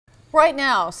Right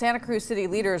now, Santa Cruz city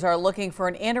leaders are looking for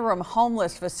an interim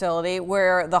homeless facility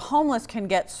where the homeless can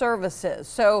get services.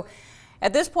 So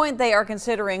at this point, they are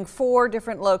considering 4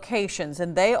 different locations,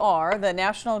 and they are the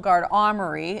National Guard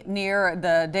Armory near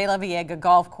the De La Viega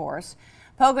Golf Course,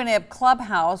 Pogonib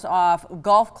Clubhouse off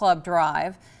Golf Club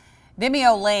Drive,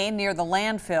 Dimeo Lane near the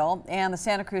landfill, and the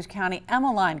Santa Cruz County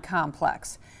Emmeline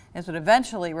Complex. This would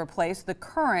eventually replace the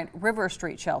current River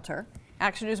Street shelter.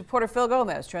 Action News reporter Phil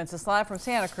Gomez joins us live from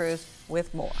Santa Cruz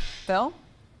with more. Phil?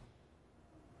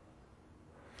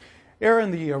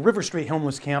 Aaron, the River Street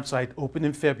homeless campsite opened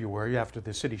in February after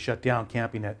the city shut down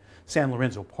camping at San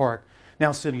Lorenzo Park.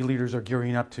 Now city leaders are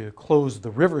gearing up to close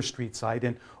the River Street site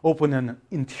and open an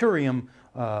interim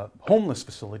homeless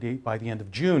facility by the end of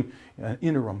June,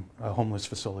 interim homeless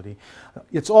facility.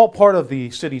 It's all part of the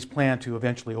city's plan to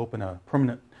eventually open a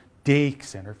permanent day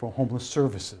center for homeless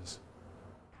services.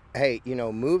 Hey, you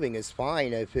know, moving is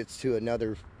fine if it's to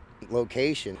another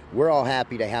location. We're all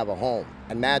happy to have a home,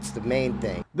 and that's the main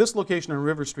thing. This location on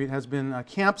River Street has been a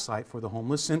campsite for the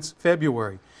homeless since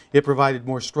February. It provided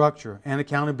more structure and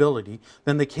accountability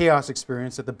than the chaos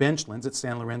experience at the Benchlands at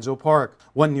San Lorenzo Park.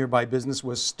 One nearby business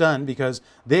was stunned because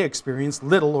they experienced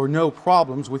little or no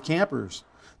problems with campers.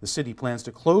 The city plans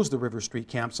to close the River Street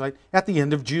campsite at the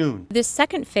end of June. This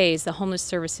second phase, the homeless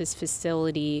services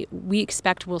facility, we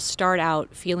expect will start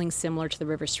out feeling similar to the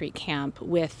River Street camp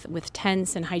with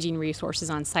tents and hygiene resources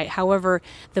on site. However,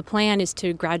 the plan is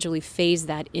to gradually phase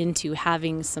that into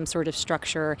having some sort of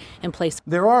structure in place.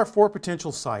 There are 4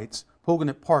 potential sites: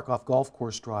 Pogonip Park off Golf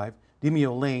Course Drive,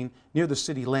 Dimeo Lane near the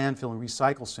city landfill and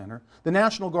recycle center, the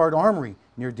National Guard Armory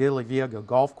near De La Viega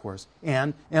Golf Course,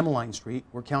 and Emmeline Street,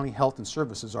 where county health and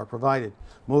services are provided.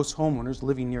 Most homeowners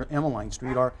living near Emmeline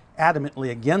Street are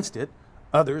adamantly against it.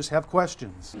 Others have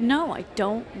questions. No, I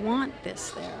don't want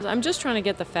this there. I'm just trying to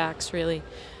get the facts, really.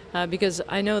 Because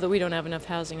I know that we don't have enough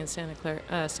housing in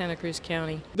Santa Cruz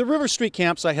County. The River Street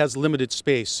campsite has limited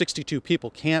space. 62 people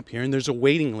camp here, and there's a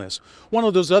waiting list. One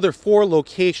of those other 4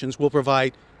 locations will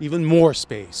provide even more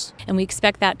space. And we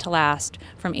expect that to last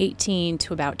from 18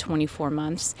 to about 24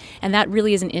 months. And that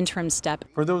really is an interim step.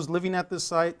 For those living at this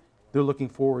site, they're looking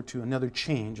forward to another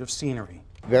change of scenery.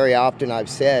 Very often I've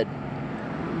said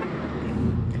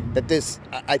that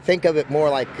I think of it more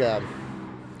like a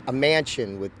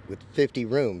mansion with 50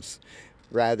 rooms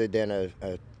rather than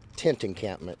a tent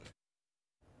encampment.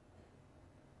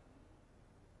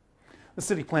 The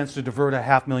city plans to divert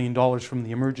 $500,000 from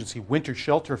the Emergency Winter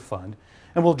Shelter Fund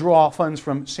and will draw funds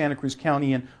from Santa Cruz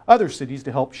County and other cities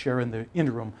to help share in the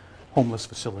interim homeless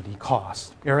facility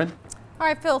costs. Aaron? All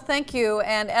right, Phil, thank you.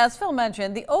 And as Phil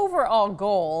mentioned, the overall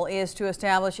goal is to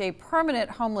establish a permanent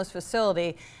homeless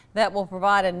facility that will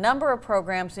provide a number of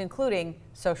programs, including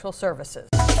social services.